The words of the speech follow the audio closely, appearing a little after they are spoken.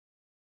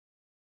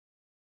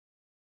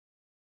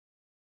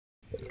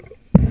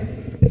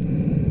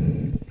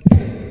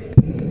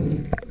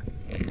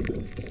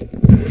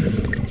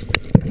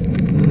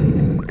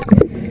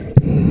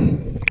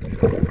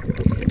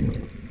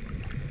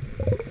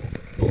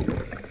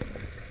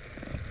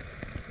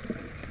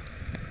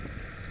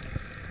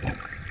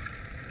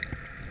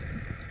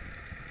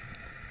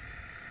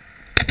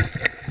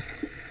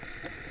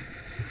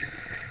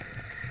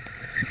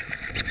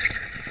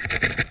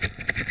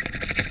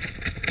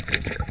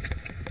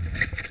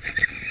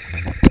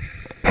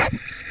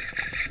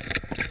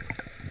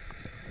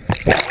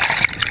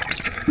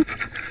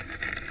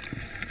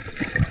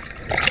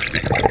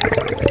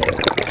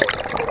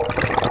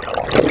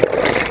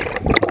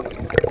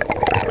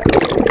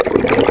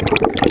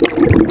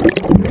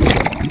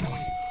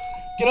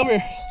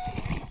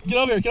Get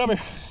over here, get over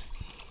here.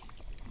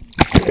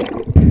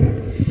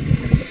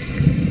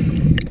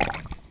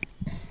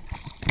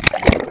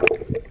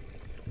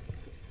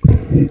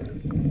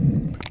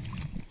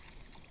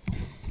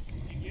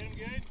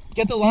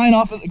 Get the line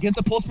off, get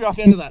the pull spear off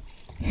the end of that.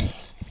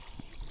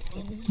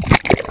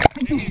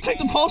 Take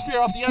the pull spear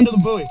off the end of the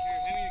buoy.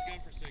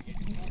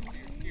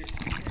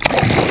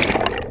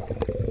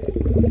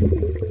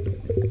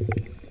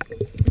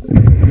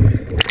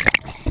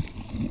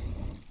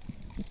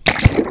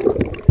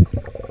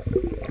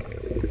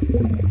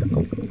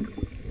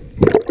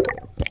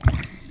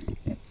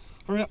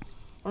 Hurry up,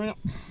 hurry up.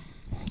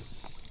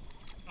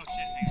 Oh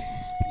shit, hang on.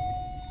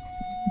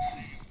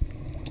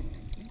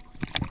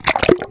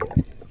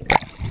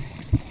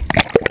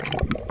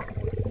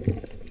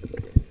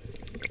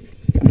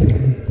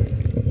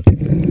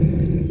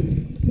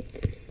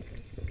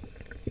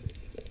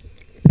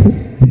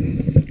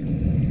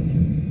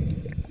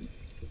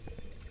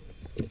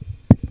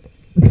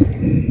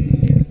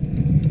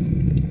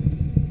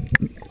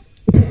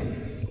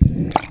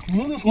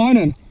 Reel this line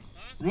in.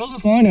 Reel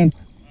this line in.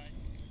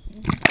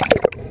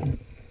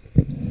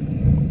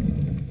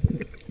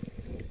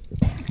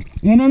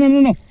 No, no, no, no,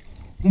 no.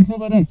 Don't pull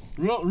that in.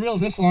 Reel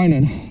this line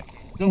in.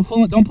 Don't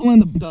pull in the... I thought you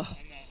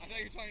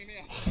were talking to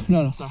me.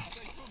 No, no, sorry.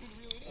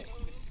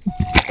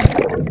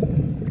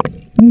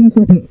 Hang on a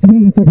second. Hang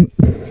on a second.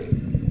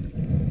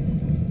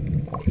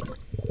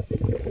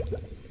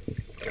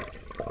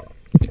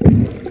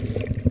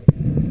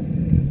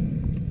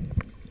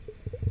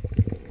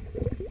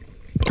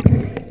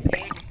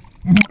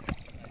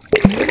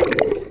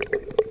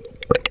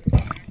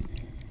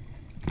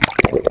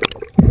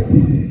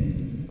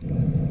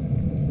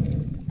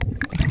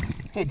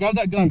 Okay, grab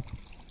that gun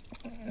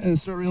and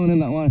start reeling in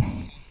that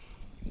line.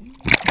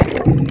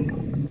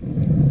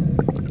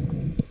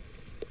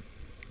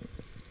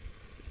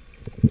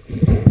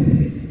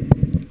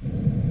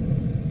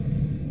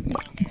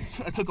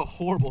 I took a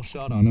horrible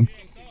shot on him.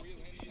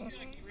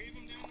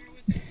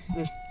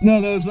 No,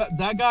 there was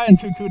that guy and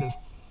 2 kudas.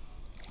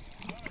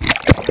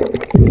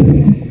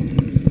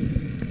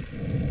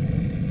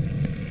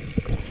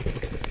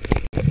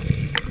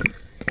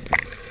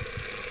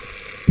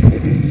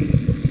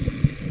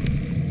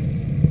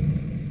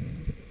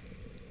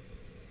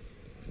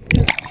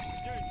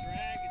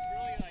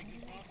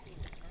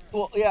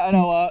 Well, yeah, I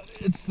know.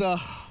 It's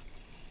the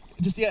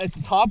it's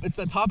the top. It's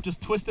the top.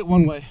 Just twist it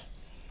one way.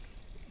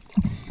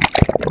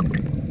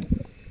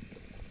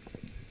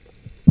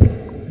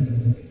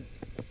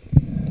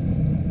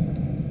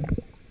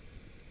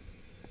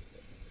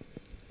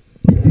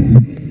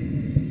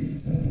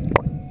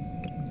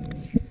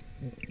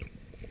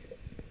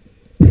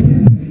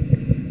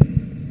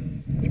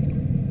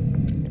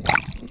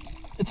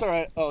 It's all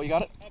right. Oh, you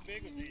got it. How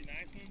big was he?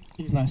 Nice one?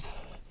 He's nice.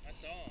 I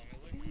saw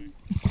him.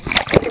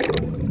 It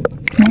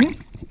looked good.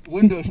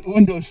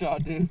 Window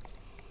shot, dude.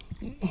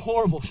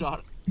 Horrible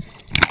shot.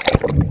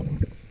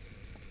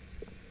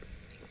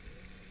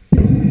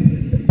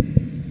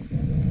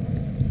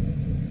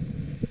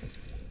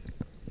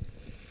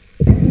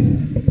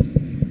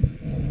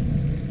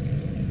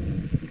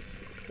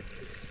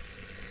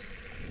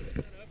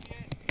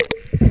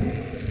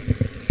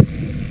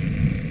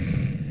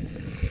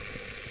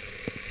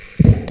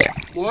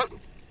 What?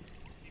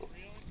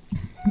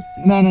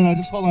 No, no, no,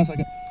 just hold on a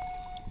second.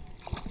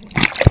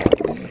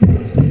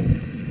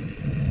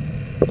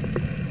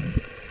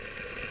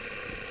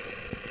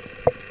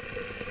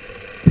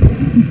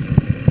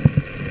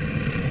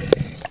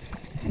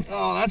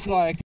 Oh, that's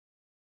like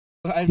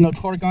I have no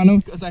torque on him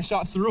because I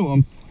shot through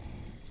him.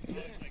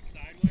 Like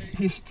sideways.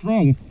 He's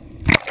strung.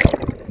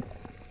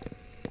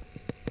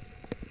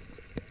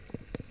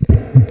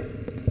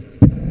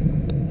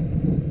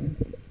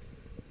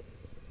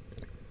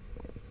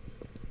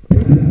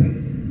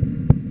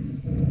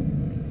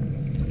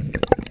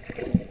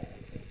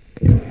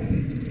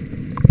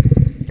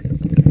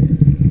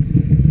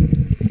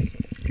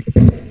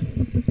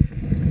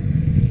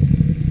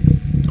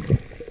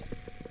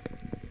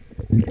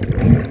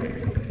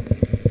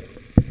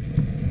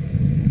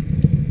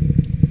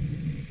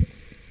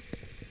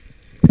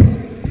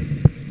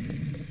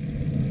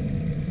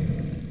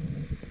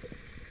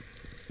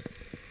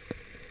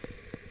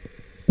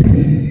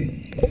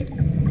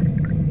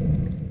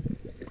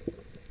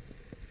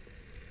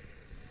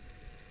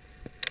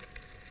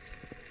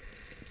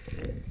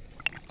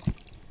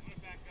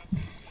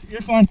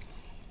 You're fine.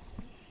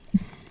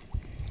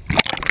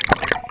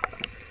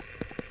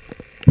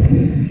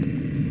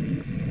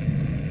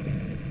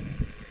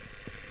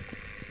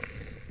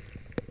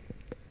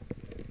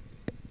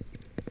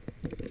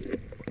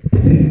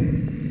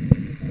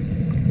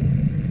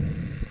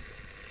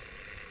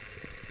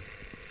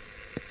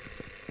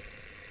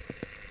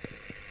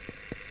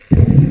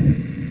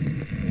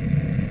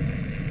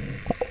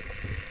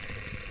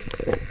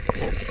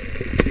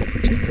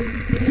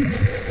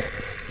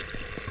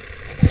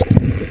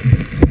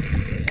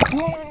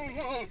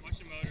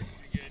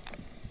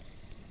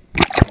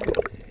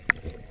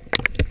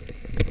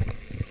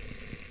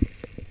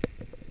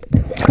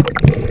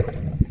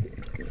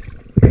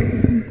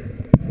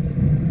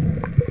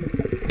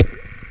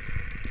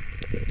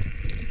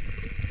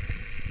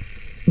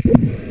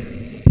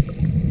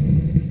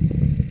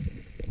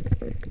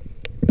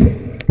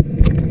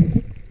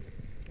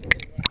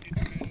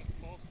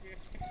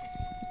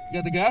 You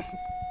got the gaff?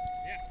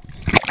 Yeah.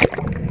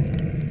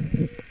 You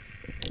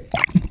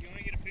want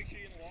to get a picture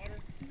in the water?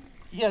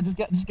 Yeah, just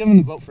get him in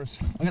the boat first.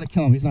 I gotta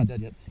kill him. He's not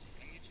dead yet.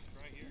 I can get you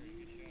right here.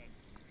 You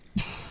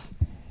get shot.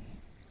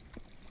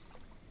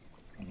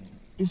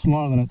 He's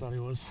smaller than I thought he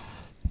was.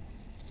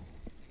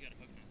 You got a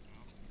hook net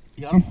now.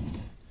 You got him?